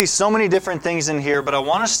So many different things in here, but I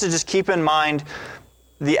want us to just keep in mind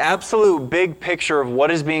the absolute big picture of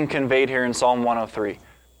what is being conveyed here in Psalm 103.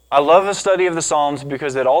 I love the study of the Psalms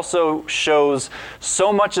because it also shows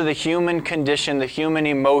so much of the human condition, the human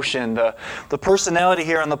emotion, the personality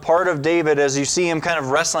here on the part of David as you see him kind of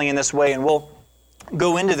wrestling in this way. And we'll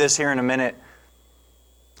go into this here in a minute.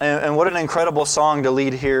 And what an incredible song to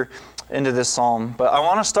lead here into this psalm. But I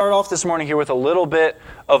want to start off this morning here with a little bit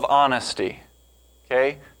of honesty.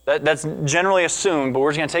 Okay? That's generally assumed, but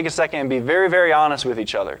we're just going to take a second and be very, very honest with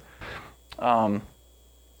each other.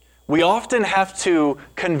 We often have to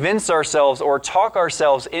convince ourselves or talk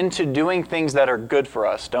ourselves into doing things that are good for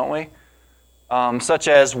us, don't we? Such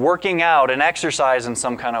as working out and exercise in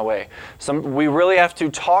some kind of way. We really have to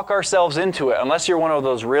talk ourselves into it, unless you're one of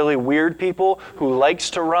those really weird people who likes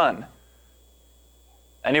to run.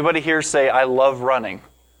 Anybody here say, I love running?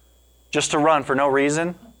 Just to run for no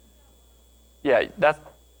reason? Yeah, that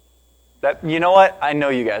you know what? I know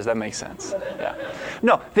you guys. That makes sense. Yeah.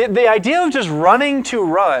 No, the idea of just running to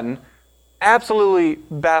run absolutely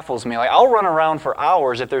baffles me. Like, I'll run around for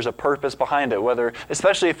hours if there's a purpose behind it,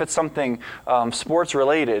 especially if it's something sports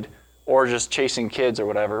related or just chasing kids or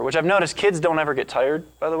whatever, which I've noticed kids don't ever get tired,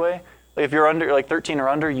 by the way. Like, if you're under 13 or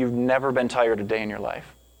under, you've never been tired a day in your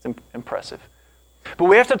life. It's impressive. But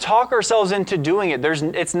we have to talk ourselves into doing it.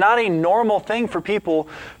 It's not a normal thing for people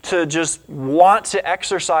to just want to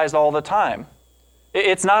exercise all the time.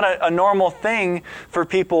 It's not a normal thing for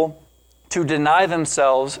people to deny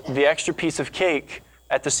themselves the extra piece of cake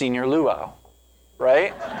at the senior luau,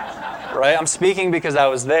 right? Right? I'm speaking because I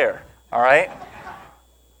was there, all right?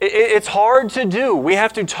 It's hard to do. We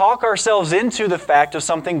have to talk ourselves into the fact of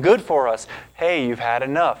something good for us. Hey, you've had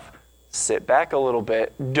enough. Sit back a little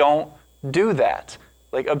bit. Don't do that.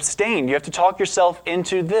 Like, abstain. You have to talk yourself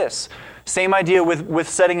into this. Same idea with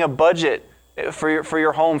setting a budget for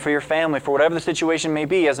your home, for your family, for whatever the situation may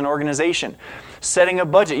be as an organization. Setting a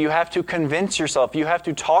budget, you have to convince yourself. You have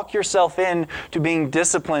to talk yourself in to being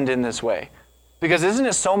disciplined in this way. Because isn't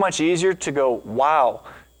it so much easier to go, wow,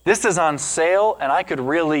 this is on sale and I could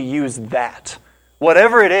really use that.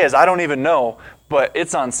 Whatever it is, I don't even know, but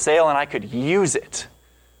it's on sale and I could use it.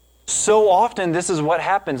 So often this is what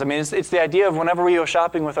happens. I mean, it's the idea of whenever we go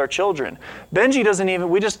shopping with our children. Benji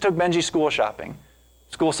we just took Benji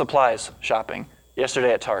school supplies shopping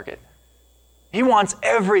yesterday at Target. He wants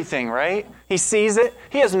everything, right? He sees it.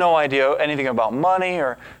 He has no idea anything about money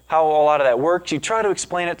or how a lot of that works. You try to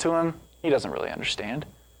explain it to him. He doesn't really understand.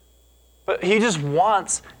 But he just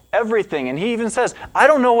wants everything. And he even says, I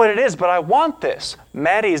don't know what it is, but I want this.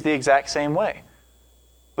 Maddie is the exact same way.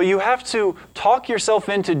 But you have to talk yourself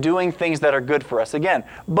into doing things that are good for us. Again,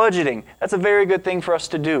 budgeting, that's a very good thing for us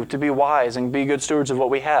to do, to be wise and be good stewards of what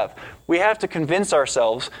we have. We have to convince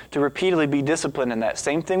ourselves to repeatedly be disciplined in that.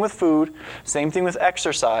 Same thing with food, same thing with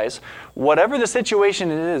exercise. Whatever the situation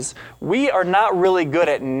is, we are not really good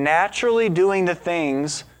at naturally doing the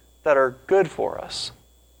things that are good for us.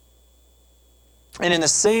 And in the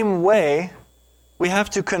same way, we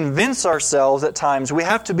have to convince ourselves at times. We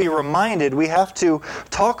have to be reminded. We have to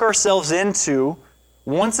talk ourselves into,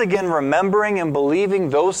 once again, remembering and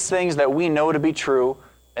believing those things that we know to be true.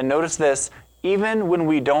 And notice this, even when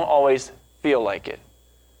we don't always feel like it.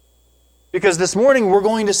 Because this morning we're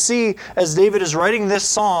going to see, as David is writing this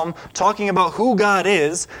psalm, talking about who God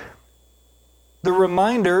is, the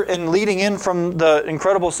reminder and leading in from the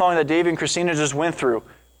incredible song that Dave and Christina just went through.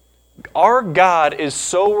 Our God is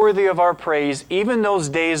so worthy of our praise, even those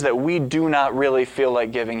days that we do not really feel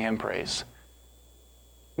like giving Him praise.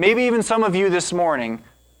 Maybe even some of you this morning,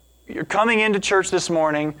 you're coming into church this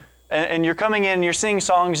morning, and you're coming in, you're singing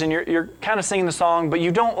songs, and you're kind of singing the song, but you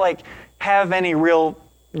don't have any real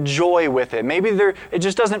joy with it. Maybe it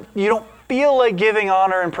just doesn't, you don't feel like giving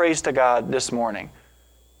honor and praise to God this morning.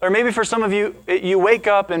 Or maybe for some of you, you wake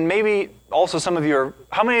up and maybe also some of you are,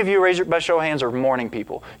 how many of you, raise your best show of hands, are morning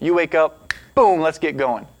people? You wake up, boom, let's get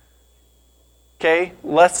going. Okay,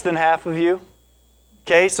 less than half of you.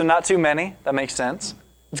 Okay, so not too many. That makes sense.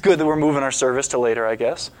 It's good that we're moving our service to later, I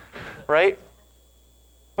guess. Right?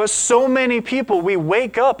 But so many people, we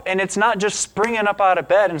wake up and it's not just springing up out of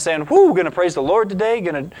bed and saying, whoo, going to praise the Lord today,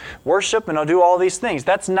 going to worship and I'll do all these things.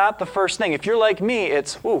 That's not the first thing. If you're like me,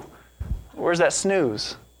 it's, whoo, where's that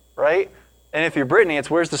snooze? Right? And if you're Brittany,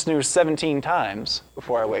 it's where's the snooze 17 times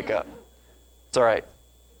before I wake up. It's all right.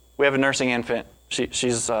 We have a nursing infant.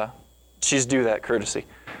 She's due that courtesy.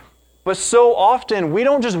 But so often, we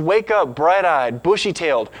don't just wake up bright-eyed,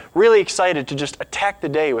 bushy-tailed, really excited to just attack the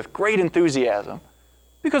day with great enthusiasm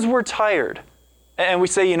because we're tired. And we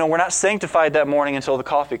say, we're not sanctified that morning until the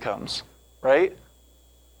coffee comes, right?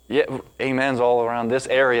 Yeah, amens all around this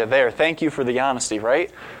area there. Thank you for the honesty,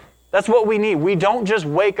 right? That's what we need. We don't just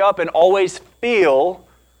wake up and always feel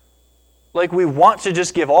like we want to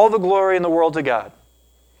just give all the glory in the world to God.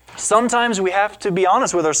 Sometimes we have to be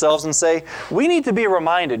honest with ourselves and say, we need to be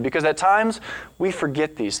reminded, because at times we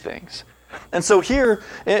forget these things. And so here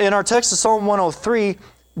in our text of Psalm 103,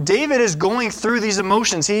 David is going through these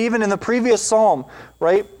emotions. He even in the previous psalm,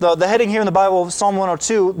 right? The heading here in the Bible, Psalm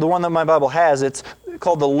 102, the one that my Bible has, it's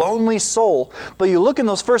called the lonely soul. But you look in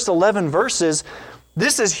those first 11 verses,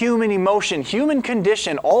 this is human emotion, human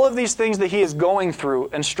condition, all of these things that he is going through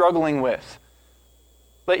and struggling with.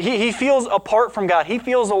 But he feels apart from God. He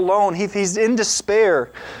feels alone. He's in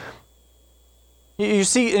despair. You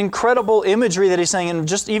see incredible imagery that he's saying in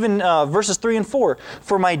just even verses 3 and 4.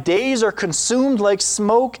 For my days are consumed like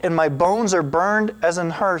smoke, and my bones are burned as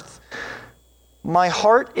an hearth. My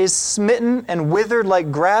heart is smitten and withered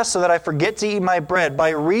like grass, so that I forget to eat my bread. By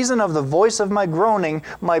reason of the voice of my groaning,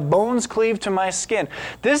 my bones cleave to my skin.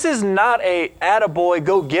 This is not a attaboy,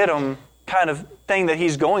 go get him kind of thing that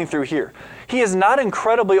he's going through here. He is not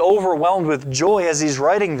incredibly overwhelmed with joy as he's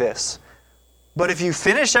writing this. But if you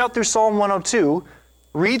finish out through Psalm 102,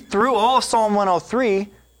 read through all of Psalm 103,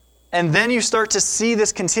 and then you start to see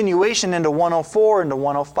this continuation into 104, into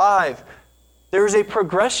 105. There is a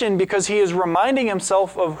progression because he is reminding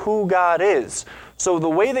himself of who God is. So the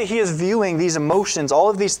way that he is viewing these emotions, all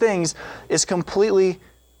of these things, is completely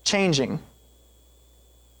changing.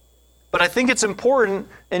 But I think it's important,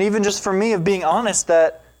 and even just for me of being honest,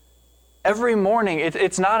 that every morning,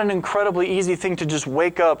 it's not an incredibly easy thing to just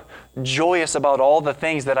wake up joyous about all the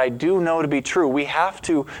things that I do know to be true. We have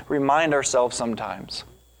to remind ourselves sometimes.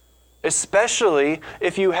 Especially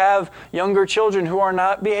if you have younger children who are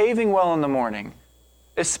not behaving well in the morning.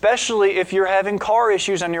 Especially if you're having car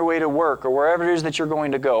issues on your way to work or wherever it is that you're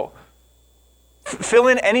going to go. Fill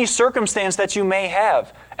in any circumstance that you may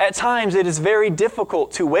have. At times, it is very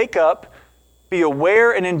difficult to wake up, be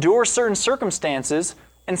aware and endure certain circumstances,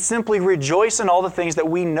 and simply rejoice in all the things that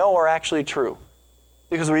we know are actually true.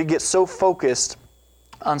 Because we get so focused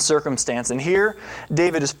on circumstance. And here,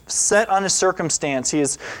 David is set on his circumstance.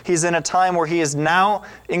 He's in a time where he is now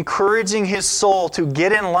encouraging his soul to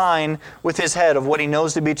get in line with his head of what he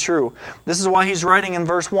knows to be true. This is why he's writing in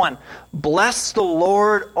verse 1, "Bless the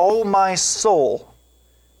Lord, O my soul."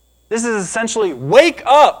 This is essentially, wake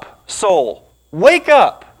up, soul. Wake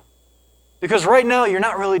up. Because right now, you're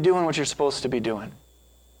not really doing what you're supposed to be doing.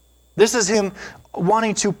 This is him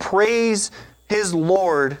wanting to praise his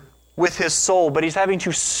Lord with his soul, but he's having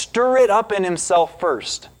to stir it up in himself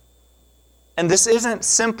first. And this isn't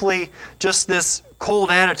simply just this cold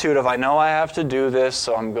attitude of, I know I have to do this,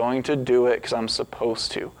 so I'm going to do it because I'm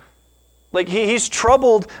supposed to. Like he's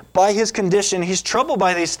troubled by his condition, he's troubled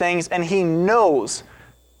by these things, and he knows,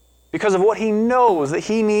 because of what he knows, that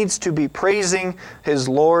he needs to be praising his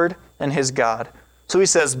Lord and his God. So he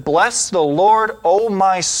says, "Bless the Lord, O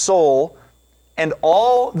my soul, and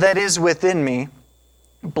all that is within me.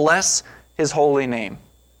 Bless his holy name."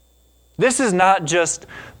 This is not just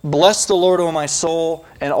bless the Lord, O my soul,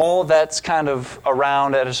 and all that's kind of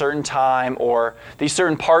around at a certain time, or these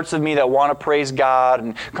certain parts of me that want to praise God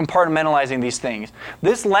and compartmentalizing these things.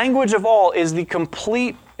 This language of all is the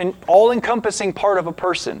complete and all-encompassing part of a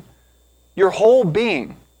person. Your whole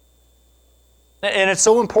being. And it's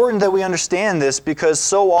so important that we understand this because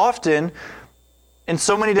so often, in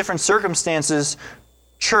so many different circumstances,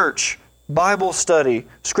 church, Bible study,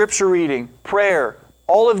 scripture reading, prayer,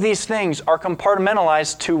 all of these things are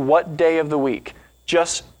compartmentalized to what day of the week?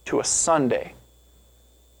 Just to a Sunday.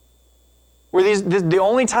 Where the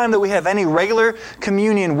only time that we have any regular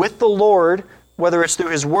communion with the Lord, whether it's through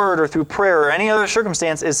His Word or through prayer or any other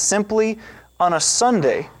circumstance, is simply on a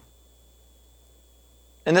Sunday.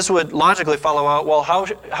 And this would logically follow out, well,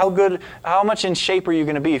 how much in shape are you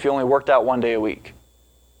going to be if you only worked out one day a week?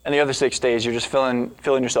 And the other 6 days, you're just filling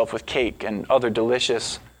yourself with cake and other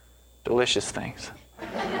delicious things.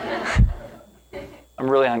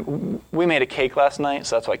 We made a cake last night,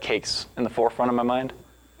 so that's why cake's in the forefront of my mind.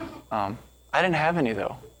 I didn't have any,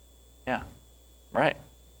 though. Yeah, right.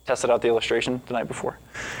 Tested out the illustration the night before.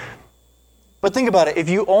 But think about it. If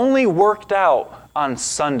you only worked out on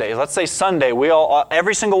Sundays, let's say Sunday,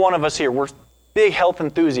 every single one of us here, we're big health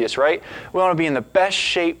enthusiasts, right? We want to be in the best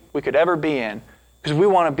shape we could ever be in. Because we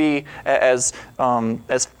want to be as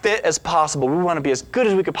fit as possible. We want to be as good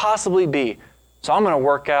as we could possibly be. So I'm going to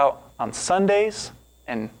work out on Sundays,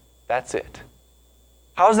 and that's it.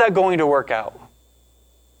 How's that going to work out?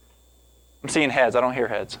 I'm seeing heads. I don't hear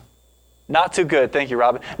heads. Not too good. Thank you,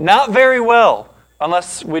 Robin. Not very well.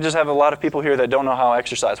 Unless we just have a lot of people here that don't know how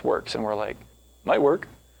exercise works, and we're like, might work.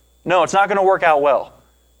 No, it's not going to work out well.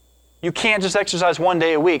 You can't just exercise 1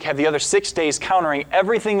 day a week, have the other 6 days countering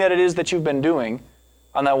everything that it is that you've been doing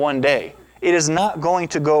on that one day. It is not going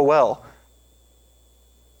to go well.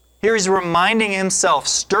 Here he's reminding himself,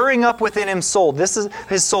 stirring up within him soul. This is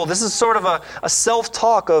his soul. This is sort of a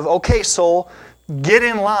self-talk of, okay, soul, get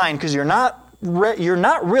in line because you're not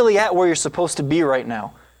really at where you're supposed to be right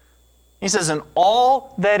now. He says, and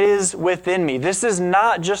all that is within me. This is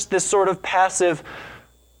not just this sort of passive,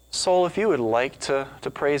 soul, if you would like to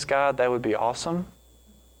praise God, that would be awesome.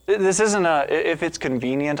 This isn't if it's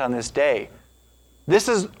convenient on this day. This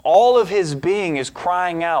is all of his being is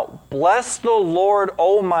crying out, bless the Lord,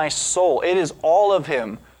 O my soul. It is all of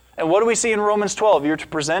him. And what do we see in Romans 12? You're to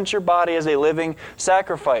present your body as a living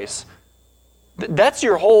sacrifice. That's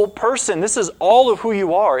your whole person. This is all of who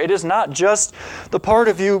you are. It is not just the part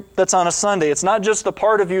of you that's on a Sunday. It's not just the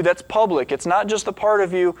part of you that's public. It's not just the part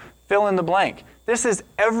of you fill in the blank. This is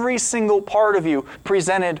every single part of you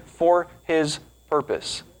presented for his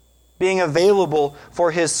purpose, being available for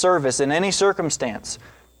his service in any circumstance.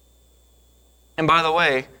 And by the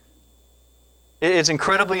way, it's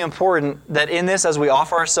incredibly important that in this, as we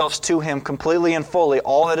offer ourselves to him completely and fully,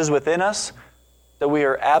 all that is within us, that we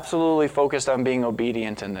are absolutely focused on being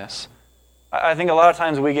obedient in this. I think a lot of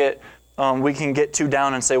times we can get too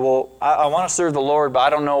down and say, well, I want to serve the Lord, but I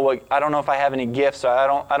don't know if I have any gifts. I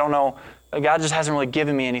don't know. God just hasn't really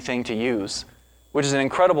given me anything to use, which is an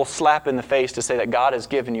incredible slap in the face to say that God has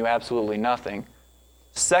given you absolutely nothing.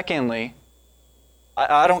 Secondly,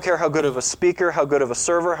 I don't care how good of a speaker, how good of a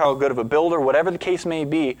server, how good of a builder, whatever the case may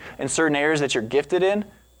be, in certain areas that you're gifted in,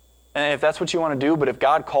 and if that's what you want to do, but if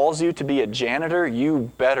God calls you to be a janitor,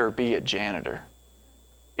 you better be a janitor.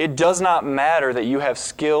 It does not matter that you have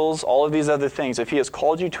skills, all of these other things. If he has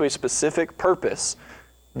called you to a specific purpose,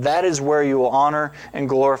 that is where you will honor and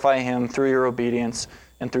glorify him through your obedience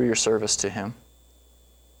and through your service to him.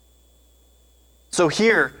 So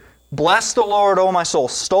here, bless the Lord, O my soul.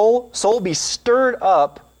 Soul, be stirred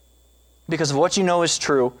up because of what you know is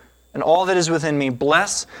true, and all that is within me.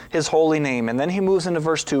 Bless his holy name. And then he moves into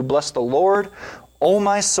verse 2. Bless the Lord, O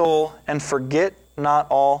my soul, and forget not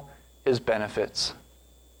all his benefits.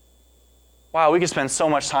 Wow, we could spend so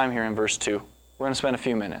much time here in verse 2. We're going to spend a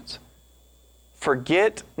few minutes.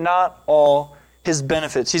 Forget not all his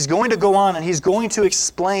benefits. He's going to go on and he's going to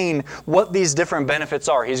explain what these different benefits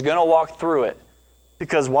are. He's going to walk through it.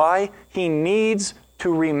 Because why? He needs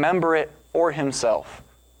to remember it for himself.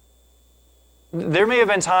 There may have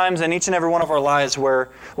been times in each and every one of our lives where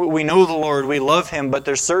we know the Lord, we love him, but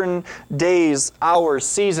there's certain days, hours,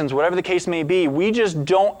 seasons, whatever the case may be, we just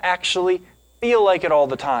don't actually feel like it all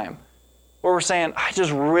the time. Where we're saying, I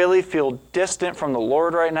just really feel distant from the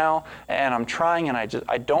Lord right now, and I'm trying, and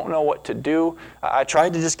I don't know what to do. I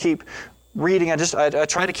tried to just keep reading. I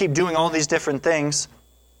try to keep doing all these different things,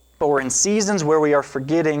 but we're in seasons where we are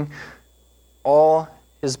forgetting all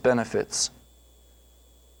his benefits.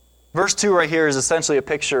 Verse 2 right here is essentially a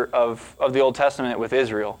picture of the Old Testament with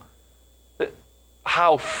Israel.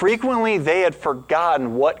 How frequently they had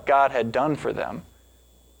forgotten what God had done for them.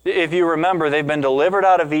 If you remember, they've been delivered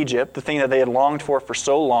out of Egypt, the thing that they had longed for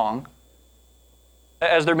so long.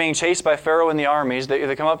 As they're being chased by Pharaoh and the armies,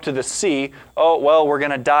 they come up to the sea. Oh, well, we're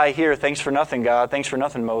going to die here. Thanks for nothing, God. Thanks for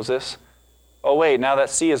nothing, Moses. Oh, wait, now that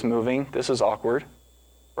sea is moving. This is awkward.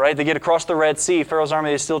 Right? They get across the Red Sea. Pharaoh's army,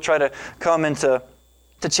 they still try to come and to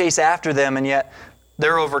chase after them, and yet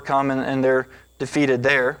they're overcome and they're defeated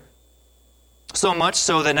there. So much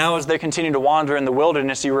so that now as they continue to wander in the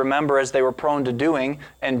wilderness, you remember as they were prone to doing,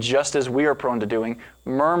 and just as we are prone to doing,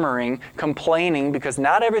 murmuring, complaining, because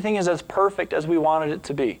not everything is as perfect as we wanted it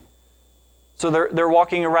to be. So they're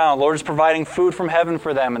walking around. Lord is providing food from heaven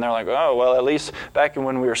for them, and they're like, oh, well, at least back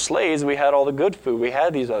when we were slaves, we had all the good food. We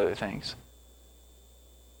had these other things.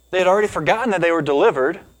 They had already forgotten that they were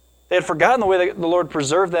delivered. They had forgotten the way that the Lord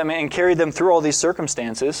preserved them and carried them through all these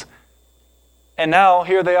circumstances. And now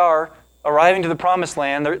here they are, arriving to the promised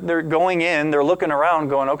land. They're going in, they're looking around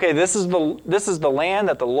going, okay, this is the land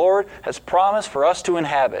that the Lord has promised for us to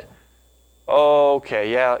inhabit.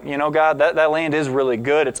 Okay, yeah, you know, God, that land is really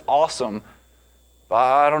good. It's awesome. But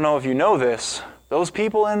I don't know if you know this. Those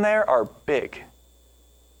people in there are big.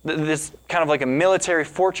 This kind of like a military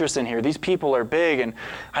fortress in here. These people are big, and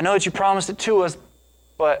I know that you promised it to us,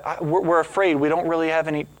 but we're afraid. We don't really have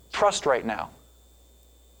any trust right now.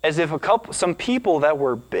 As if some people that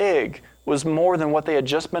were big was more than what they had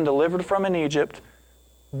just been delivered from in Egypt,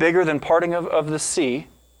 bigger than parting of the sea,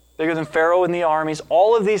 bigger than Pharaoh and the armies,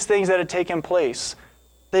 all of these things that had taken place.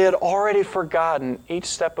 They had already forgotten each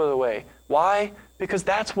step of the way. Why? Because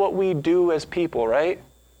that's what we do as people, right?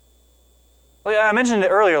 Like I mentioned it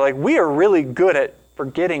earlier, like we are really good at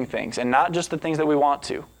forgetting things, and not just the things that we want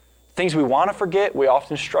to. Things we want to forget, we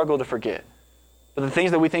often struggle to forget. But the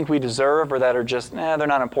things that we think we deserve or that are just, they're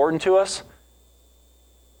not important to us,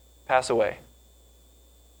 pass away.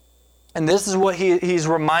 And this is what he's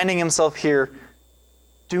reminding himself here.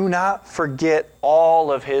 Do not forget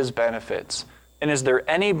all of his benefits. And is there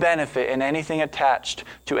any benefit in anything attached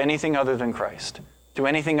to anything other than Christ? To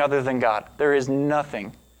anything other than God? There is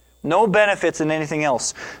nothing. No benefits in anything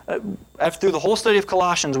else. Through the whole study of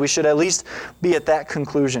Colossians, we should at least be at that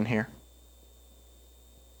conclusion here.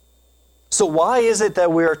 So why is it that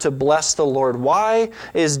we are to bless the Lord? Why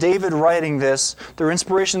is David writing this through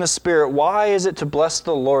inspiration of the Spirit? Why is it to bless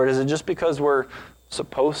the Lord? Is it just because we're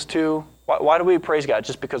supposed to? Why do we praise God?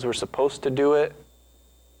 Just because we're supposed to do it?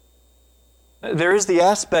 There is the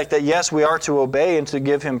aspect that, yes, we are to obey and to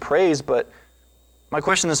give Him praise, but my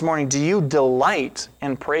question this morning, do you delight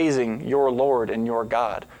in praising your Lord and your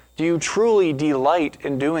God? Do you truly delight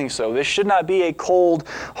in doing so? This should not be a cold,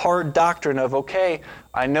 hard doctrine of, okay,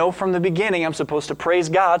 I know from the beginning I'm supposed to praise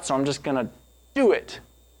God, so I'm just going to do it.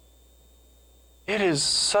 It is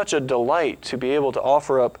such a delight to be able to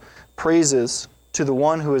offer up praises to the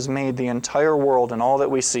one who has made the entire world and all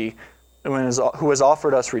that we see, who has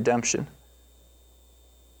offered us redemption.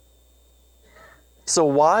 So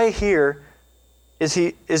why here is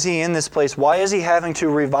he in this place? Why is he having to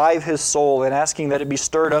revive his soul and asking that it be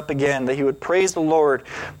stirred up again, that he would praise the Lord,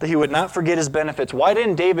 that he would not forget his benefits? Why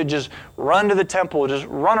didn't David just run to the temple, just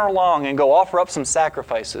run along and go offer up some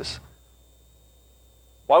sacrifices?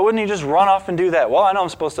 Why wouldn't he just run off and do that? Well, I know I'm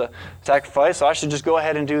supposed to sacrifice, so I should just go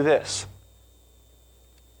ahead and do this.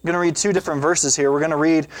 I'm going to read two different verses here. We're going to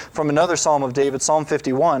read from another Psalm of David, Psalm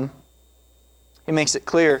 51. He makes it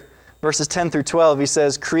clear. Verses 10 through 12, he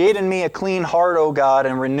says, "Create in me a clean heart, O God,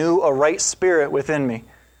 and renew a right spirit within me.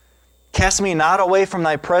 Cast me not away from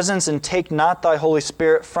thy presence, and take not thy Holy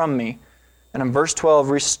Spirit from me." And in verse 12,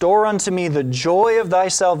 "Restore unto me the joy of thy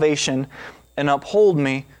salvation, and uphold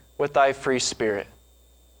me with thy free spirit."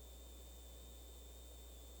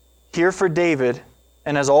 Here for David,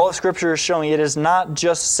 and as all of Scripture is showing, it is not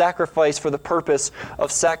just sacrifice for the purpose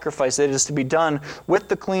of sacrifice. It is to be done with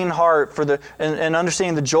the clean heart and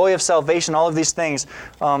understanding the joy of salvation, all of these things.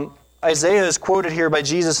 Isaiah is quoted here by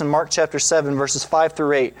Jesus in Mark chapter 7, verses 5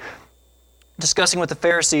 through 8. Discussing with the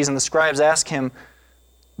Pharisees, and the scribes ask him,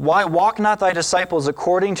 "Why walk not thy disciples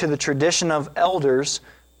according to the tradition of elders,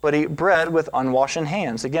 but eat bread with unwashen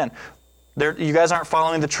hands?" Again, you guys aren't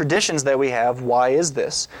following the traditions that we have. Why is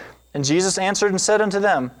this? And Jesus answered and said unto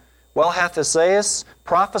them, "Well hath Esaias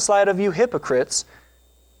prophesied of you hypocrites,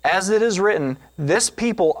 as it is written, This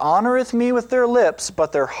people honoreth me with their lips,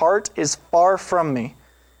 but their heart is far from me.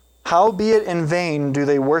 Howbeit in vain do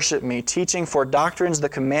they worship me, teaching for doctrines the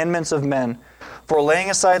commandments of men. For laying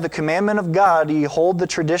aside the commandment of God, ye hold the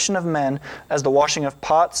tradition of men, as the washing of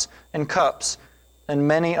pots and cups, and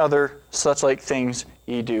many other such like things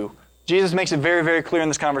ye do." Jesus makes it very, very clear in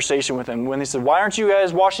this conversation with him when he said, "Why aren't you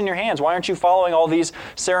guys washing your hands? Why aren't you following all these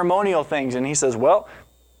ceremonial things?" And he says, well,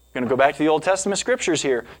 I'm going to go back to the Old Testament scriptures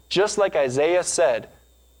here. Just like Isaiah said,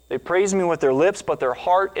 they praise me with their lips, but their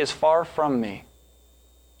heart is far from me.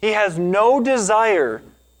 He has no desire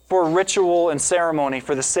for ritual and ceremony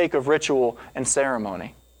for the sake of ritual and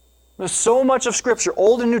ceremony. There's so much of Scripture,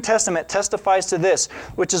 Old and New Testament, testifies to this,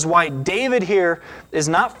 which is why David here is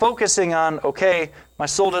not focusing on, okay, my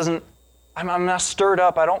soul I'm not stirred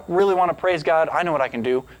up. I don't really want to praise God. I know what I can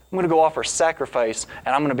do. I'm going to go offer sacrifice,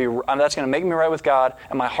 and that's going to make me right with God,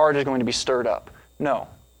 and my heart is going to be stirred up. No.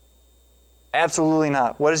 Absolutely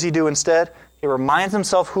not. What does he do instead? He reminds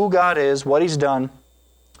himself who God is, what he's done,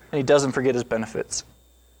 and he doesn't forget his benefits.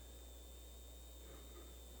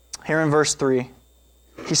 Here in verse 3,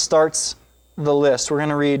 he starts the list. We're going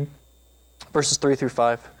to read verses 3 through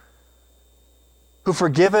 5. "Who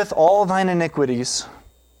forgiveth all thine iniquities,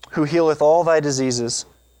 who healeth all thy diseases,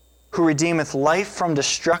 who redeemeth life from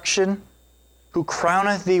destruction, who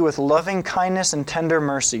crowneth thee with loving kindness and tender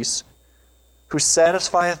mercies, who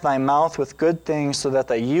satisfieth thy mouth with good things, so that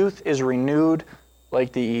thy youth is renewed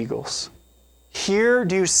like the eagles." Here,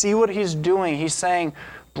 do you see what he's doing? He's saying,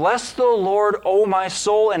 "Bless the Lord, O my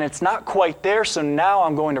soul," and it's not quite there, so now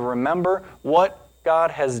I'm going to remember what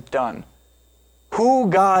God has done. Who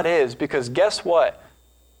God is, because guess what?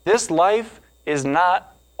 This life is not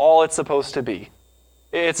all it's supposed to be.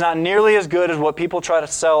 It's not nearly as good as what people try to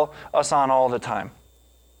sell us on all the time.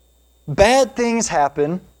 Bad things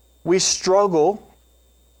happen. We struggle.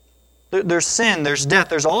 There's sin, there's death,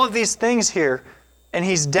 there's all of these things here. And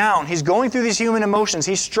he's down. He's going through these human emotions.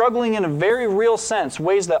 He's struggling in a very real sense,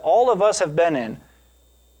 ways that all of us have been in.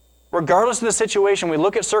 Regardless of the situation, we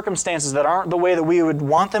look at circumstances that aren't the way that we would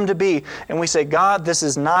want them to be, and we say, God, this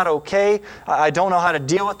is not okay. I don't know how to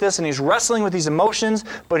deal with this. And he's wrestling with these emotions,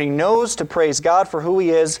 but he knows to praise God for who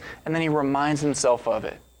he is, and then he reminds himself of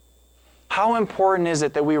it. How important is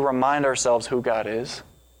it that we remind ourselves who God is?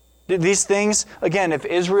 These things, again, if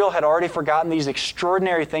Israel had already forgotten these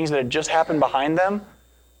extraordinary things that had just happened behind them,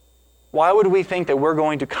 why would we think that we're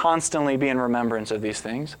going to constantly be in remembrance of these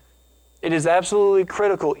things? It is absolutely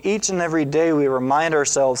critical each and every day we remind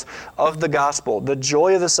ourselves of the gospel, the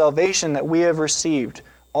joy of the salvation that we have received,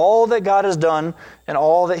 all that God has done and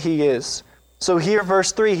all that he is. So here,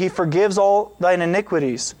 verse 3, he forgives all thine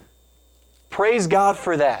iniquities. Praise God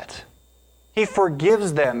for that. He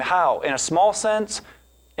forgives them. How? In a small sense?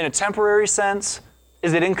 In a temporary sense?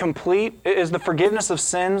 Is it incomplete? Is the forgiveness of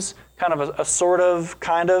sins kind of a sort of,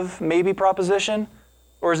 kind of, maybe proposition?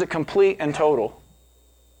 Or is it complete and total?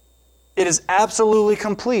 It is absolutely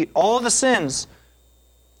complete. All the sins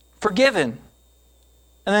forgiven.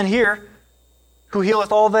 And then here, who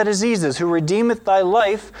healeth all thy diseases, who redeemeth thy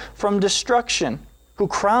life from destruction, who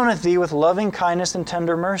crowneth thee with loving kindness and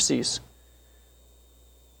tender mercies.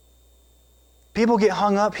 People get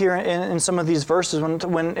hung up here in some of these verses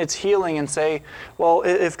when it's healing and say, well,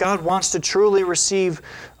 if God wants to truly receive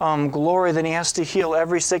glory, then he has to heal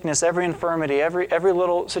every sickness, every infirmity, every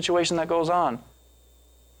little situation that goes on.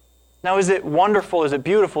 Now, is it wonderful? Is it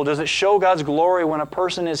beautiful? Does it show God's glory when a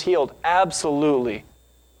person is healed? Absolutely.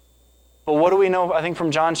 But what do we know, I think,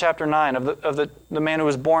 from John chapter 9 of the man who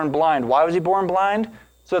was born blind? Why was he born blind?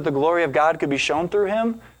 So that the glory of God could be shown through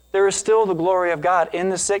him? There is still the glory of God in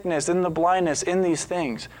the sickness, in the blindness, in these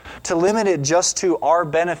things. To limit it just to our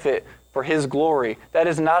benefit for his glory, that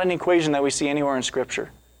is not an equation that we see anywhere in Scripture.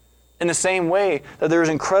 In the same way that there is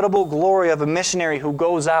incredible glory of a missionary who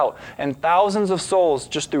goes out and thousands of souls,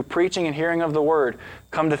 just through preaching and hearing of the word,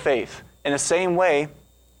 come to faith. In the same way,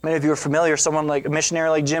 many of you are familiar, someone like a missionary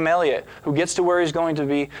like Jim Elliot, who gets to where he's going to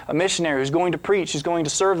be a missionary, who's going to preach, he's going to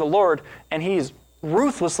serve the Lord, and he's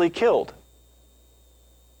ruthlessly killed.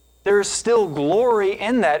 There is still glory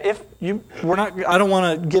in that. I don't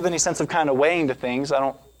want to give any sense of kind of weighing to things. I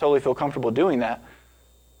don't totally feel comfortable doing that.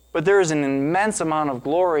 But there is an immense amount of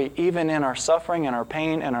glory even in our suffering and our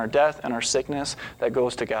pain and our death and our sickness that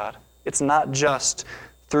goes to God. It's not just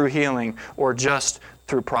through healing or just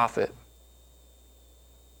through profit.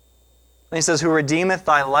 And he says, who redeemeth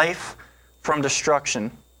thy life from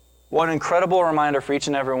destruction. What an incredible reminder for each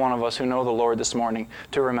and every one of us who know the Lord this morning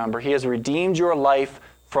to remember. He has redeemed your life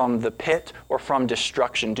from the pit or from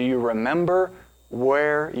destruction. Do you remember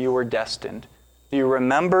where you were destined? Do you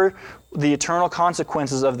remember the eternal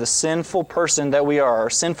consequences of the sinful person that we are, our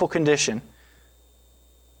sinful condition?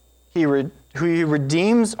 He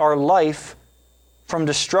redeems our life from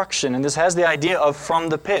destruction. And this has the idea of from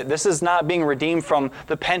the pit. This is not being redeemed from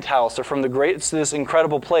the penthouse or from this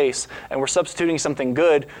incredible place, and we're substituting something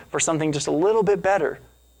good for something just a little bit better.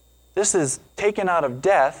 This is taken out of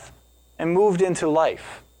death and moved into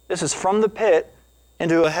life. This is from the pit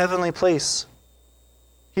into a heavenly place.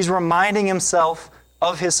 He's reminding himself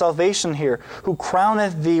of his salvation here, who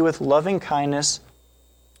crowneth thee with loving kindness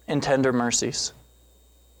and tender mercies,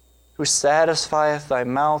 who satisfieth thy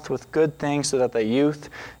mouth with good things, so that thy youth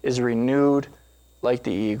is renewed like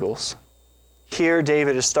the eagles. Here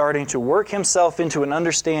David is starting to work himself into an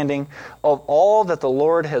understanding of all that the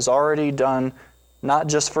Lord has already done, not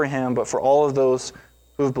just for him, but for all of those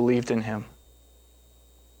who have believed in him.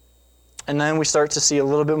 And then we start to see a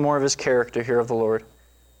little bit more of his character here of the Lord.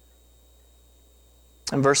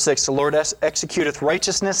 In verse 6, the Lord executeth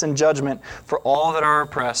righteousness and judgment for all that are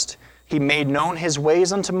oppressed. He made known his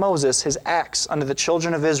ways unto Moses, his acts unto the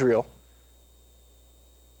children of Israel.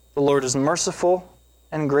 The Lord is merciful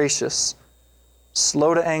and gracious,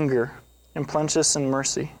 slow to anger, and plenteous in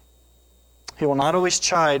mercy. He will not always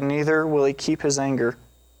chide, neither will he keep his anger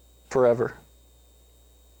forever.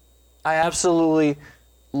 I absolutely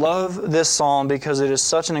love this psalm because it is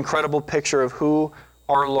such an incredible picture of who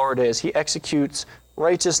our Lord is. He executes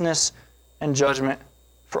righteousness and judgment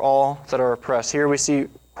for all that are oppressed. Here we see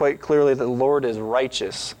quite clearly that the Lord is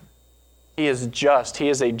righteous. He is just. He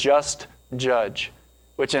is a just judge,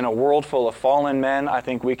 which in a world full of fallen men, I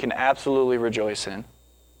think we can absolutely rejoice in.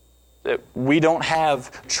 That we don't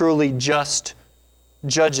have truly just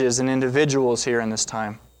judges and individuals here in this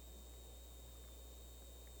time.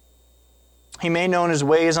 He made known his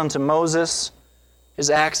ways unto Moses,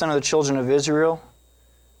 his acts unto the children of Israel.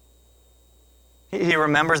 He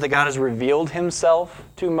remembers that God has revealed himself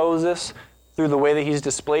to Moses through the way that he's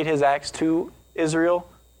displayed his acts to Israel.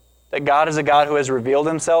 That God is a God who has revealed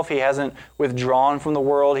himself. He hasn't withdrawn from the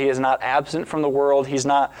world. He is not absent from the world. It's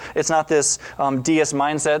not this deist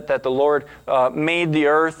mindset that the Lord made the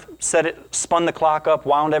earth, spun the clock up,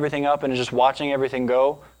 wound everything up, and is just watching everything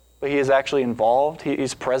go. But he is actually involved.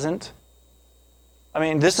 He's present. I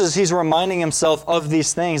mean, he's reminding himself of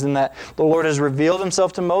these things, and that the Lord has revealed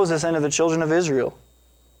himself to Moses and to the children of Israel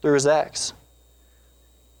through his acts.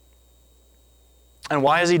 And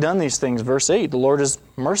why has he done these things? Verse 8, the Lord is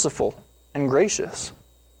merciful and gracious.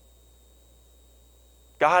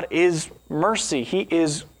 God is mercy. He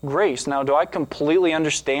is grace. Now, do I completely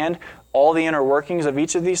understand all the inner workings of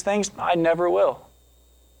each of these things? I never will.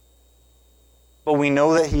 But we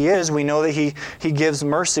know that he is. We know that he gives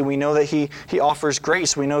mercy. We know that he offers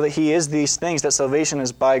grace. We know that he is these things, that salvation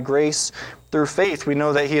is by grace through faith. We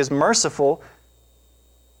know that he is merciful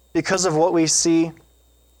because of what we see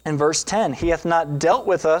in verse 10. He hath not dealt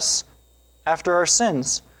with us after our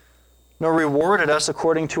sins, nor rewarded us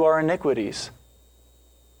according to our iniquities.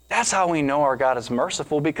 That's how we know our God is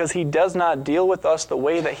merciful, because he does not deal with us the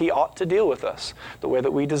way that he ought to deal with us, the way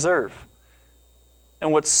that we deserve.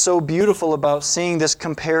 And what's so beautiful about seeing this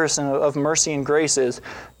comparison of mercy and grace is,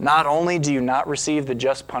 not only do you not receive the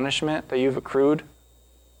just punishment that you've accrued,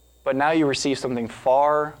 but now you receive something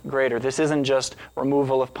far greater. This isn't just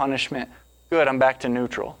removal of punishment. Good, I'm back to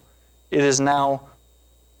neutral. It is now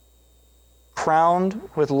crowned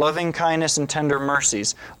with loving kindness and tender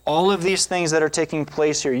mercies. All of these things that are taking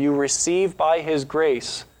place here, you receive by his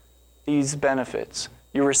grace these benefits.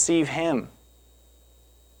 You receive him.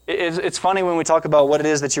 It's funny when we talk about what it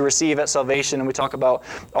is that you receive at salvation, and we talk about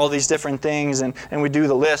all these different things, and we do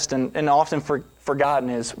the list, and often forgotten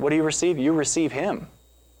is, what do you receive? You receive him.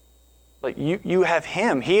 Like you have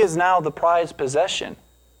him. He is now the prized possession.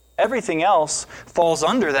 Everything else falls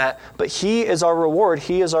under that, but he is our reward.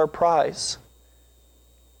 He is our prize.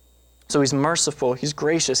 So he's merciful. He's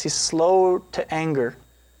gracious. He's slow to anger.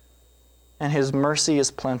 And his mercy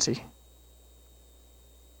is plenty.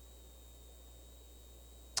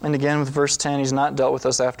 And again with verse 10, he's not dealt with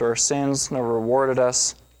us after our sins, nor rewarded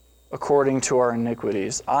us according to our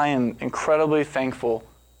iniquities. I am incredibly thankful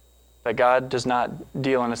that God does not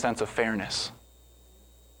deal in a sense of fairness.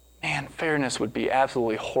 Man, fairness would be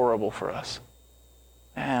absolutely horrible for us.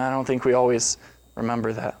 And I don't think we always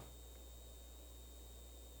remember that.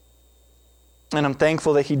 And I'm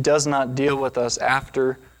thankful that he does not deal with us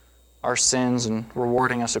after our sins and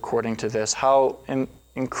rewarding us according to this. How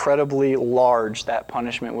incredibly large that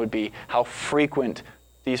punishment would be. How frequent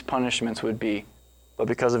these punishments would be. But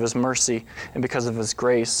because of his mercy and because of his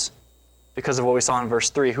grace, because of what we saw in verse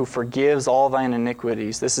 3, who forgives all thine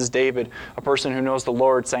iniquities. This is David, a person who knows the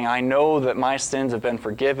Lord, saying, I know that my sins have been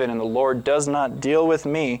forgiven, and the Lord does not deal with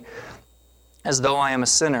me as though I am a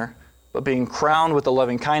sinner, but being crowned with the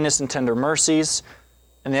loving kindness and tender mercies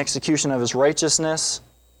and the execution of his righteousness,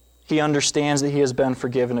 he understands that he has been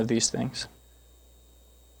forgiven of these things.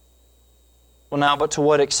 Well, now, but to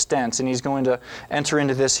what extent? And he's going to enter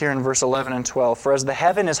into this here in verse 11 and 12. For as the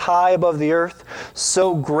heaven is high above the earth,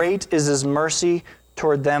 so great is his mercy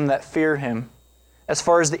toward them that fear him. As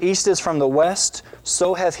far as the east is from the west,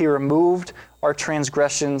 so hath he removed our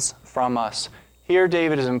transgressions from us. Here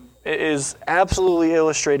David is absolutely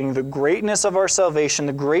illustrating the greatness of our salvation,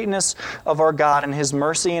 the greatness of our God and his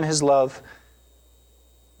mercy and his love.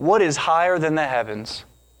 What is higher than the heavens?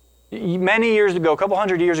 Many years ago, a couple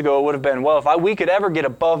hundred years ago, it would have been, well, if we could ever get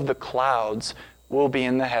above the clouds, we'll be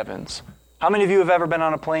in the heavens. How many of you have ever been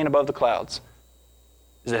on a plane above the clouds?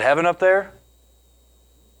 Is it heaven up there?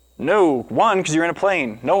 No. One, because you're in a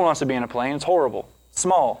plane. No one wants to be in a plane. It's horrible. It's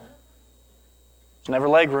small. There's never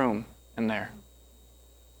leg room in there.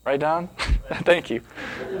 Right, Don? Thank you.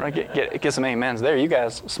 Right, get some amens there. You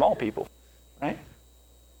guys, small people, right?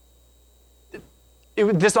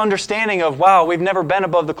 This understanding of, wow, we've never been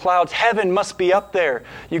above the clouds. Heaven must be up there.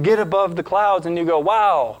 You get above the clouds and you go,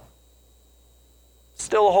 wow,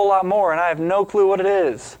 still a whole lot more, and I have no clue what it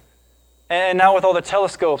is. And now with all the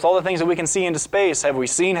telescopes, all the things that we can see into space, have we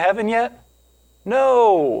seen heaven yet?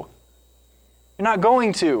 No. You're not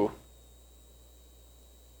going to.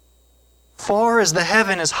 Far as the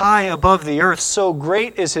heaven is high above the earth, so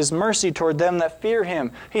great is his mercy toward them that fear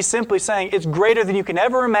him. He's simply saying it's greater than you can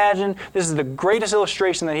ever imagine. This is the greatest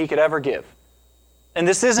illustration that he could ever give. And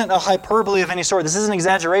this isn't a hyperbole of any sort. This isn't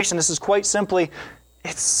exaggeration. This is quite simply,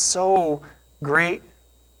 it's so great.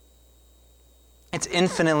 It's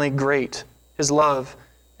infinitely great, his love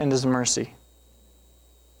and his mercy.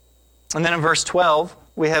 And then in verse 12,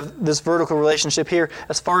 we have this vertical relationship here.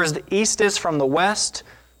 As far as the east is from the west,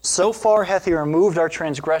 so far hath he removed our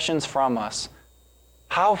transgressions from us.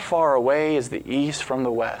 How far away is the east from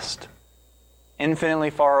the west? Infinitely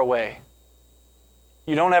far away.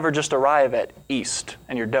 You don't ever just arrive at east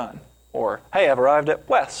and you're done. Or, hey, I've arrived at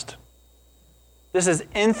west. This is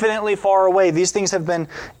infinitely far away. These things have been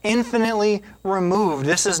infinitely removed.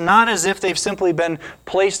 This is not as if they've simply been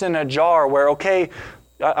placed in a jar where, okay,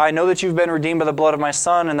 I know that you've been redeemed by the blood of my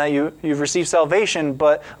Son and that you've received salvation,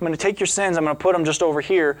 but I'm going to take your sins, I'm going to put them just over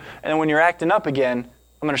here, and then when you're acting up again,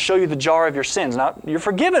 I'm going to show you the jar of your sins. Now, you're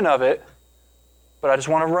forgiven of it, but I just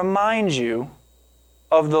want to remind you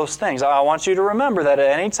of those things. I want you to remember that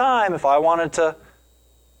at any time, if I wanted to,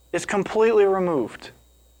 it's completely removed.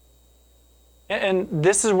 And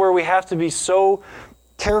this is where we have to be so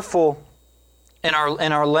careful in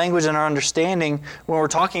our language and our understanding when we're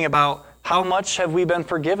talking about how much have we been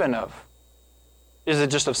forgiven of. Is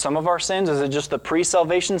it just of some of our sins? Is it just the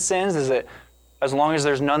pre-salvation sins? Is it as long as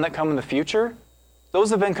there's none that come in the future? Those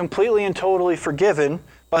have been completely and totally forgiven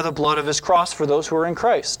by the blood of His cross for those who are in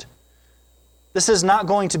Christ. This is not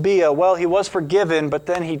going to be he was forgiven, but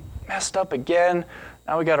then he messed up again.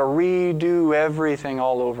 Now we got to redo everything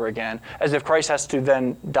all over again, as if Christ has to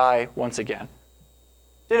then die once again.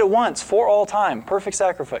 Did it once, for all time, perfect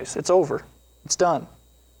sacrifice. It's over. It's done.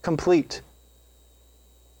 Complete.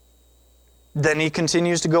 Then he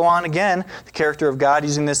continues to go on again, the character of God,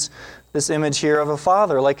 using this image here of a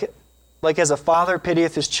father. Like as a father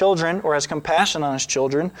pitieth his children, or has compassion on his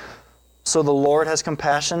children, so the Lord has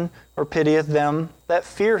compassion or pitieth them that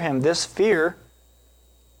fear Him. This fear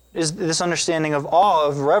is this understanding of awe,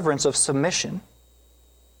 of reverence, of submission.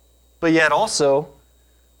 But yet also,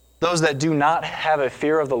 those that do not have a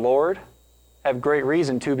fear of the Lord have great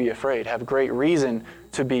reason to be afraid, have great reason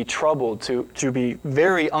to be troubled, to be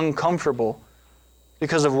very uncomfortable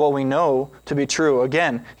because of what we know to be true.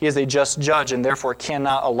 Again, He is a just judge and therefore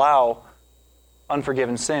cannot allow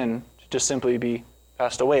unforgiven sin to just simply be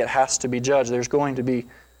passed away. It has to be judged. There's going to be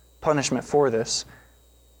punishment for this.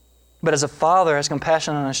 But as a father has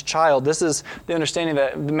compassion on his child, this is the understanding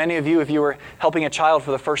that many of you, if you were helping a child for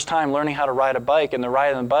the first time, learning how to ride a bike, and they're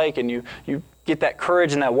riding the bike, and you get that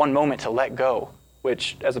courage in that one moment to let go,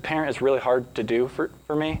 which as a parent is really hard to do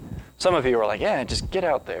for me. Some of you are like, yeah, just get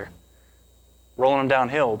out there, rolling them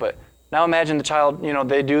downhill. But now imagine the child,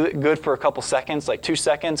 they do good for a couple seconds, like 2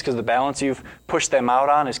 seconds, because the balance you've pushed them out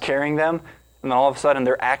on is carrying them, and then all of a sudden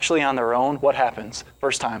they're actually on their own. What happens?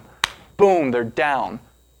 First time, boom, they're down.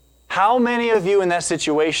 How many of you in that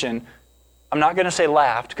situation, I'm not going to say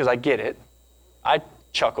laughed because I get it. I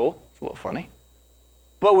chuckle, it's a little funny,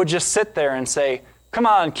 but would just sit there and say, come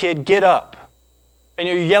on, kid, get up. And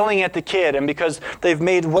you're yelling at the kid, and because they've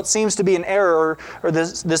made what seems to be an error or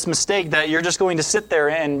this mistake, that you're just going to sit there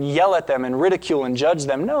and yell at them and ridicule and judge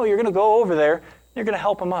them. No, you're going to go over there, you're going to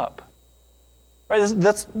help them up. Right?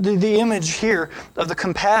 That's the image here of the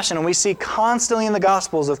compassion, and we see constantly in the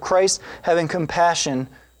Gospels of Christ having compassion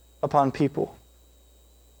upon people.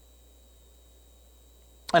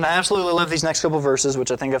 And I absolutely love these next couple verses,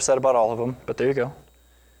 which I think I've said about all of them, but there you go.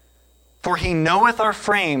 For He knoweth our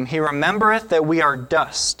frame, He remembereth that we are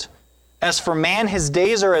dust. As for man, his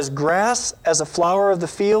days are as grass, as a flower of the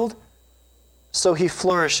field, so he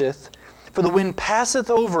flourisheth. For the wind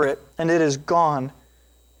passeth over it, and it is gone,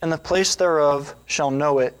 and the place thereof shall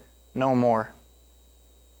know it no more.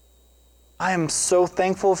 I am so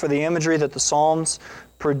thankful for the imagery that the Psalms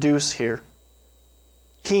produce here.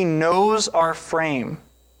 He knows our frame.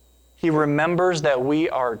 He remembers that we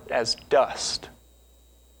are as dust.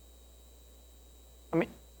 I mean,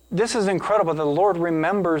 this is incredible that the Lord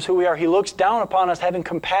remembers who we are. He looks down upon us having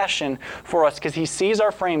compassion for us because He sees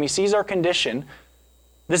our frame. He sees our condition.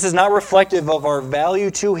 This is not reflective of our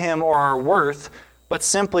value to Him or our worth, but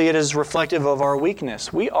simply it is reflective of our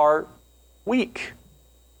weakness. We are weak.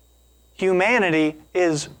 Humanity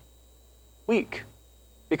is weak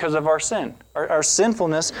because of our sin. Our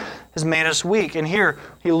sinfulness has made us weak. And here,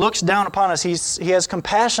 He looks down upon us. He has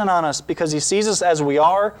compassion on us because He sees us as we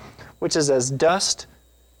are, which is as dust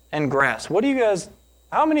and grass.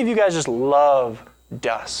 How many of you guys just love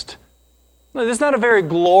dust? It's not a very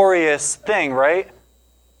glorious thing, right?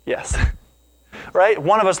 Yes. Right?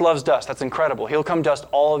 One of us loves dust. That's incredible. He'll come dust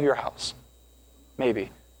all of your house. Maybe.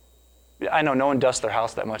 I know no one dusts their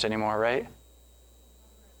house that much anymore, right?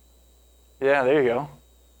 Yeah, there you go.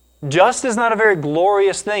 Dust is not a very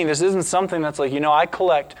glorious thing. This isn't something that's like, we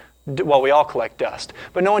all collect dust,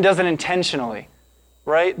 but no one does it intentionally,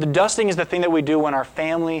 right? The dusting is the thing that we do when our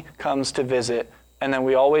family comes to visit, and then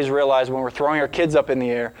we always realize when we're throwing our kids up in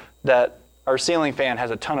the air that our ceiling fan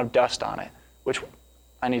has a ton of dust on it, which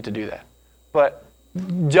I need to do that. But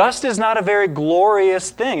Dust is not a very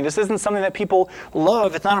glorious thing. This isn't something that people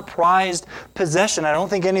love. It's not a prized possession. I don't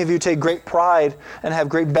think any of you take great pride and have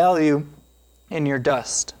great value in your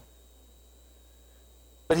dust.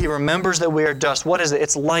 But he remembers that we are dust. What is it?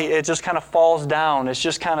 It's light. It just kind of falls down. It's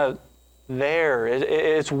just kind of there.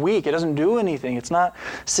 It's weak. It doesn't do anything. It's not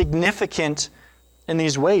significant in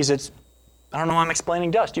these ways. I don't know why I'm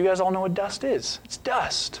explaining dust. You guys all know what dust is. It's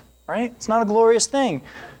dust, right? It's not a glorious thing.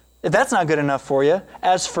 If that's not good enough for you,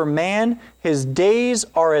 as for man, his days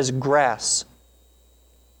are as grass.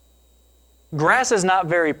 Grass is not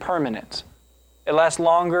very permanent. It lasts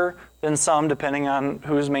longer than some, depending on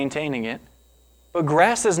who's maintaining it. But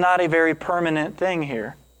grass is not a very permanent thing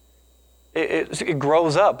here. It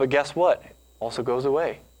grows up, but guess what? It also goes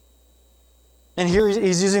away. And here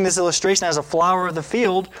he's using this illustration as a flower of the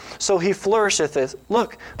field, so he flourisheth.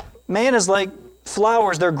 Look, man is like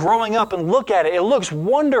flowers. They're growing up, and look at it. It looks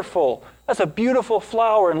wonderful. That's a beautiful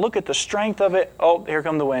flower, and look at the strength of it. Oh, here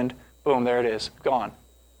comes the wind. Boom, there it is. Gone.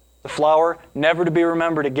 The flower, never to be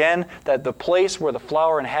remembered again, that the place where the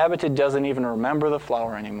flower inhabited doesn't even remember the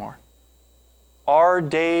flower anymore. Our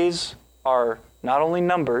days are not only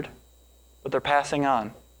numbered, but they're passing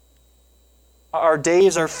on. Our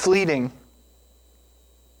days are fleeting.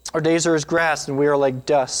 Our days are as grass, and we are like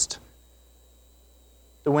dust.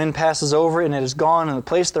 The wind passes over, and it is gone, and the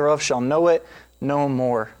place thereof shall know it no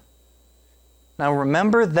more. Now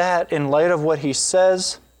remember that in light of what he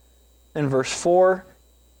says in verse 4,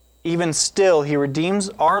 even still he redeems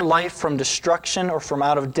our life from destruction or from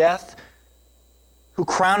out of death, who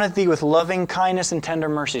crowneth thee with loving kindness and tender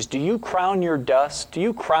mercies. Do you crown your dust? Do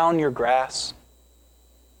you crown your grass?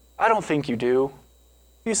 I don't think you do.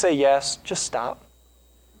 If you say yes, just stop.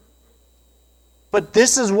 But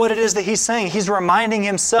this is what it is that he's saying. He's reminding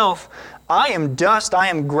himself, I am dust, I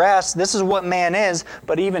am grass, this is what man is,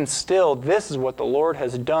 but even still, this is what the Lord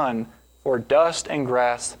has done for dust and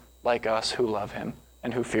grass like us who love him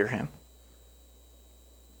and who fear him.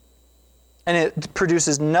 And it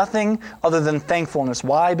produces nothing other than thankfulness.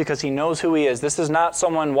 Why? Because he knows who he is. This is not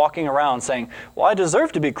someone walking around saying, well, I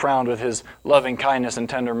deserve to be crowned with his loving kindness and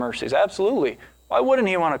tender mercies. Absolutely. Why wouldn't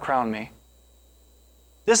he want to crown me?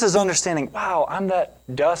 This is understanding, wow, I'm that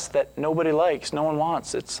dust that nobody likes, no one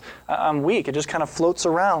wants. I'm weak. It just kind of floats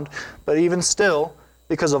around. But even still,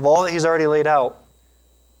 because of all that he's already laid out,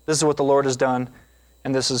 this is what the Lord has done,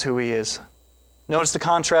 and this is who he is. Notice the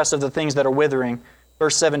contrast of the things that are withering.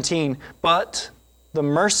 Verse 17, but the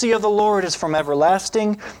mercy of the Lord is from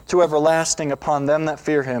everlasting to everlasting upon them that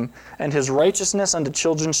fear him, and his righteousness unto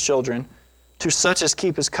children's children, to such as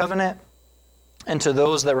keep his covenant, and to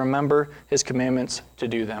those that remember his commandments to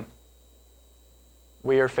do them.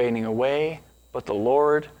 We are fading away, but the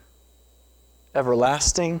Lord,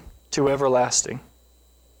 everlasting to everlasting.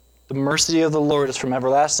 The mercy of the Lord is from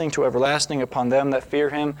everlasting to everlasting upon them that fear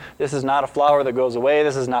him. This is not a flower that goes away.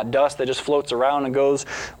 This is not dust that just floats around and goes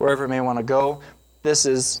wherever it may want to go. This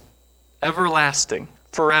is everlasting,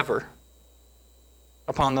 forever,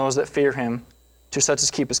 upon those that fear him, to such as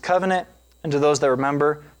keep his covenant, and to those that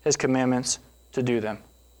remember his commandments to do them.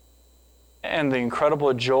 And the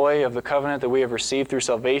incredible joy of the covenant that we have received through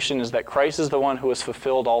salvation is that Christ is the one who has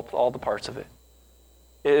fulfilled all the parts of it.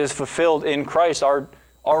 It is fulfilled in Christ.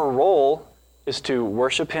 Our role is to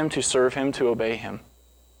worship him, to serve him, to obey him.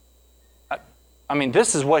 I mean,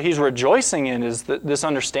 this is what he's rejoicing in, is this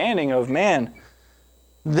understanding of, man,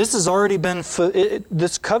 this has already been,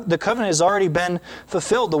 the covenant has already been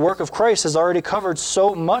fulfilled. The work of Christ has already covered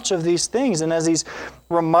so much of these things. And as he's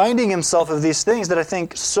reminding himself of these things that I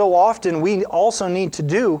think so often we also need to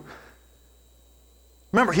do,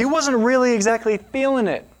 remember, he wasn't really exactly feeling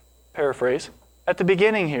it, paraphrase, at the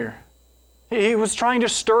beginning here. He was trying to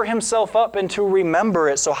stir himself up and to remember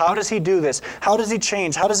it. So how does he do this? How does he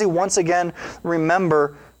change? How does he once again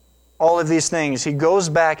remember all of these things? He goes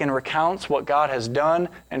back and recounts what God has done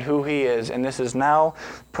and who he is. And this is now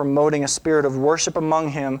promoting a spirit of worship among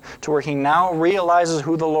him to where he now realizes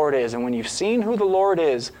who the Lord is. And when you've seen who the Lord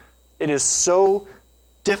is, it is so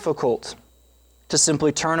difficult to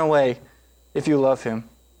simply turn away if you love him.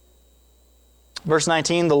 Verse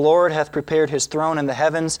 19, the Lord hath prepared his throne in the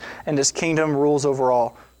heavens, and his kingdom rules over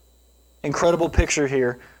all. Incredible picture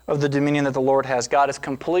here of the dominion that the Lord has. God is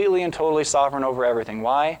completely and totally sovereign over everything.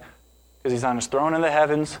 Why? Because he's on his throne in the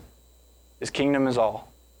heavens. His kingdom is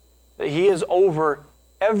all. He is over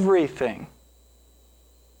everything.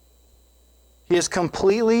 He is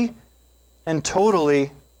completely and totally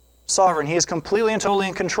sovereign. He is completely and totally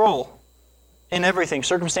in control in everything.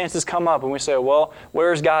 Circumstances come up and we say, well,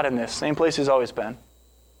 where's God in this? Same place he's always been.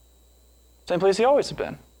 Same place he always has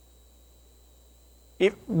been.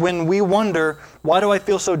 When we wonder, why do I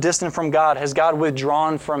feel so distant from God? Has God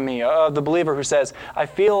withdrawn from me? The believer who says, I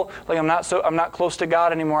feel like I'm not close to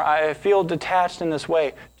God anymore. I feel detached in this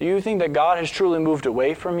way. Do you think that God has truly moved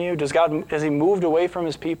away from you? Has He moved away from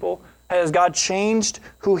His people? Has God changed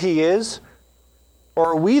who He is? Or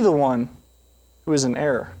are we the one who is in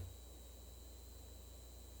error?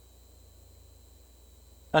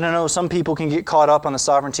 I don't know, some people can get caught up on the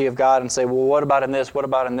sovereignty of God and say, well, what about in this? What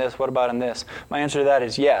about in this? What about in this? My answer to that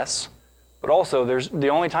is yes. But also, the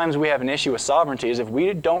only times we have an issue with sovereignty is if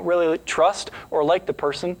we don't really trust or like the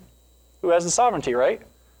person who has the sovereignty, right?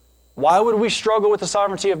 Why would we struggle with the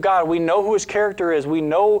sovereignty of God? We know who His character is. We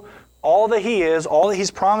know all that He is, all that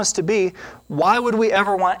He's promised to be. Why would we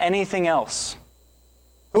ever want anything else?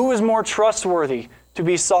 Who is more trustworthy to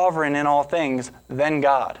be sovereign in all things than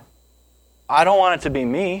God? I don't want it to be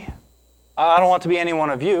me. I don't want it to be any one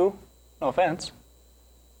of you. No offense.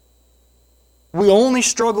 We only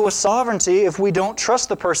struggle with sovereignty if we don't trust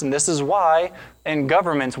the person. This is why in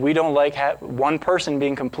governments we don't like one person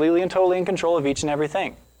being completely and totally in control of each and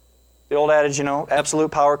everything. The old adage,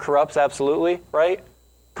 absolute power corrupts absolutely, right?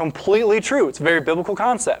 Completely true. It's a very biblical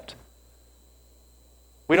concept.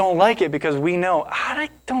 We don't like it because we know, I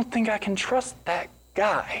don't think I can trust that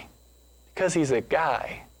guy because he's a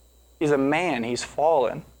guy. He's a man. He's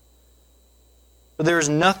fallen. But there is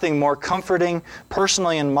nothing more comforting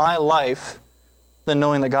personally in my life than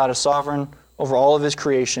knowing that God is sovereign over all of His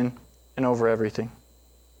creation and over everything.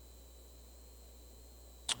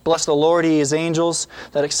 Bless the Lord, ye His angels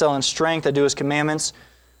that excel in strength, that do His commandments,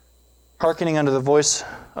 hearkening unto the voice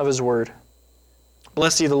of His word.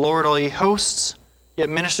 Bless ye the Lord, all ye hosts, yet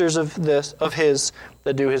ministers of His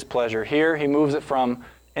that do His pleasure. Here He moves it from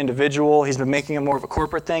individual. He's been making it more of a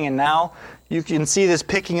corporate thing, and now you can see this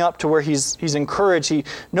picking up to where he's encouraged. He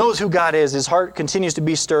knows who God is. His heart continues to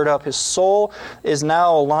be stirred up. His soul is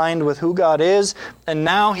now aligned with who God is, and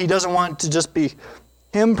now he doesn't want it to just be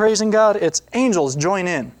him praising God. It's angels join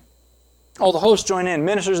in. All the hosts join in,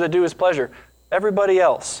 ministers that do His pleasure, everybody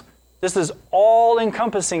else. This is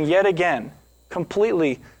all-encompassing yet again,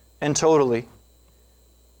 completely and totally.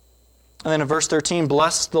 And then in verse 13,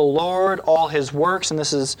 bless the Lord, all His works, and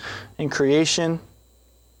this is in creation,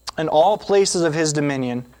 and all places of His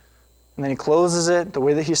dominion. And then he closes it the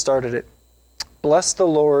way that he started it. Bless the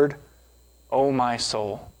Lord, O my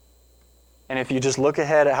soul. And if you just look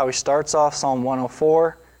ahead at how he starts off Psalm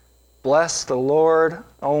 104, bless the Lord,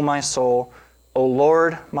 O my soul. O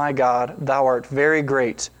Lord, my God, Thou art very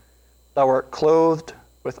great. Thou art clothed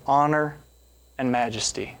with honor and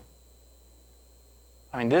majesty.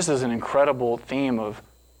 I mean, this is an incredible theme of,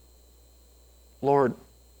 Lord,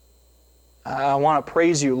 I want to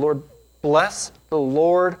praise You. Lord, bless the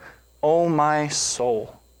Lord, O my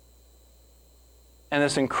soul. And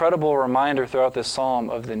this incredible reminder throughout this psalm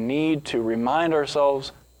of the need to remind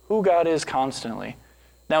ourselves who God is constantly.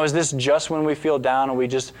 Now, is this just when we feel down and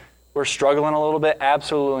we're struggling a little bit?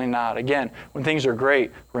 Absolutely not. Again, when things are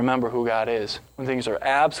great, remember who God is. When things are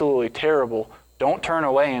absolutely terrible, don't turn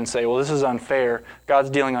away and say, well, this is unfair. God's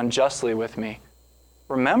dealing unjustly with me.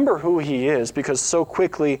 Remember who He is, because so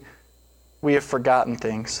quickly we have forgotten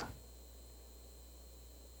things.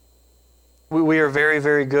 We are very,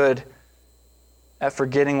 very good at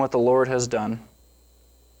forgetting what the Lord has done.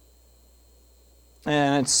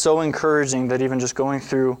 And it's so encouraging that even just going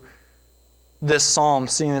through this psalm,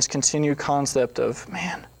 seeing this continued concept of,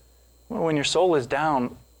 man, when your soul is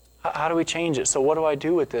down, how do we change it? So what do I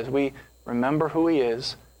do with this? We remember who He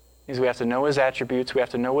is. It means we have to know His attributes. We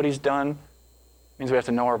have to know what He's done. It means we have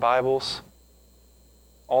to know our Bibles.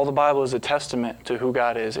 All the Bible is a testament to who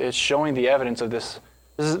God is. It's showing the evidence of this.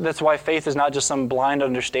 That's why faith is not just some blind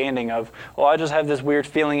understanding of, well, I just have this weird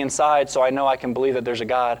feeling inside, so I know I can believe that there's a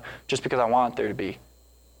God just because I want there to be.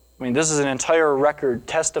 I mean, this is an entire record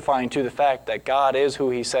testifying to the fact that God is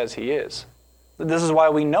who He says He is. This is why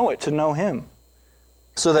we know it, to know Him.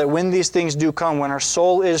 So that when these things do come, when our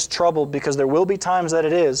soul is troubled, because there will be times that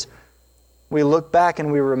it is, we look back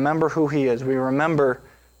and we remember who He is. We remember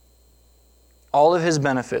all of His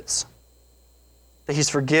benefits, that He's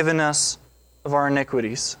forgiven us of our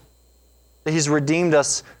iniquities, that He's redeemed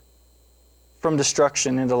us from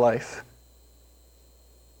destruction into life,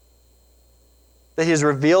 that He has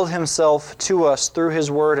revealed Himself to us through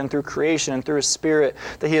His Word and through creation and through His Spirit,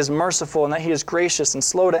 that He is merciful and that He is gracious and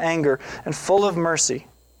slow to anger and full of mercy.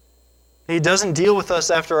 He doesn't deal with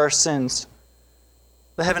us after our sins.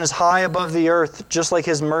 The heaven is high above the earth, just like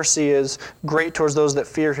His mercy is great towards those that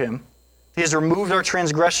fear Him. He has removed our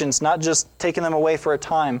transgressions, not just taken them away for a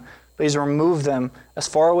time, but He's removed them as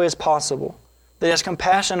far away as possible. That He has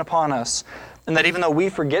compassion upon us, And that even though we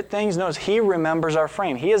forget things, notice He remembers our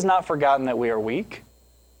frame. He has not forgotten that we are weak.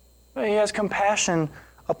 But He has compassion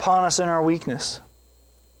upon us in our weakness.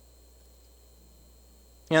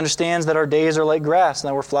 He understands that our days are like grass, and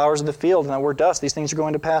that we're flowers of the field, and that we're dust. These things are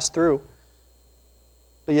going to pass through.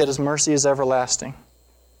 But yet His mercy is everlasting.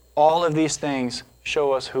 All of these things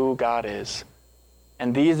show us who God is.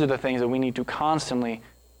 And these are the things that we need to constantly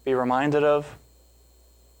be reminded of.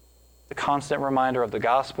 The constant reminder of the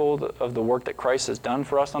gospel, of the work that Christ has done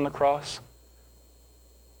for us on the cross.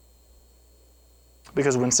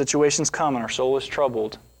 Because when situations come and our soul is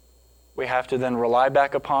troubled, we have to then rely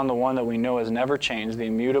back upon the one that we know has never changed, the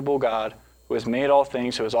immutable God who has made all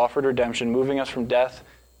things, who has offered redemption, moving us from death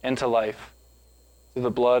into life through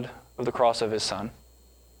the blood of the cross of His Son.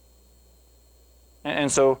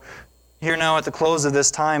 And so here now at the close of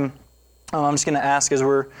this time, I'm just going to ask as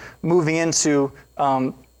we're moving into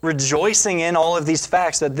rejoicing in all of these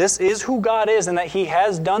facts, that this is who God is and that He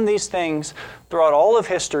has done these things throughout all of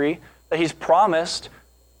history, that He's promised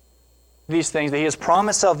these things, that He has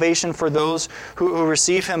promised salvation for those who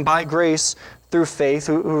receive Him by grace through faith,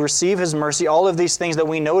 who receive His mercy, all of these things that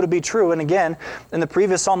we know to be true. And again, in the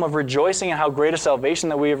previous psalm of rejoicing in how great a salvation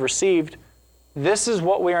that we have received, this is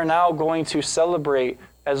what we are now going to celebrate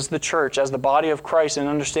as the church, as the body of Christ, and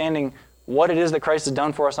understanding what it is that Christ has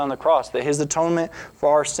done for us on the cross, that His atonement for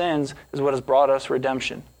our sins is what has brought us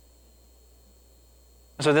redemption.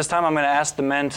 So this time I'm going to ask the men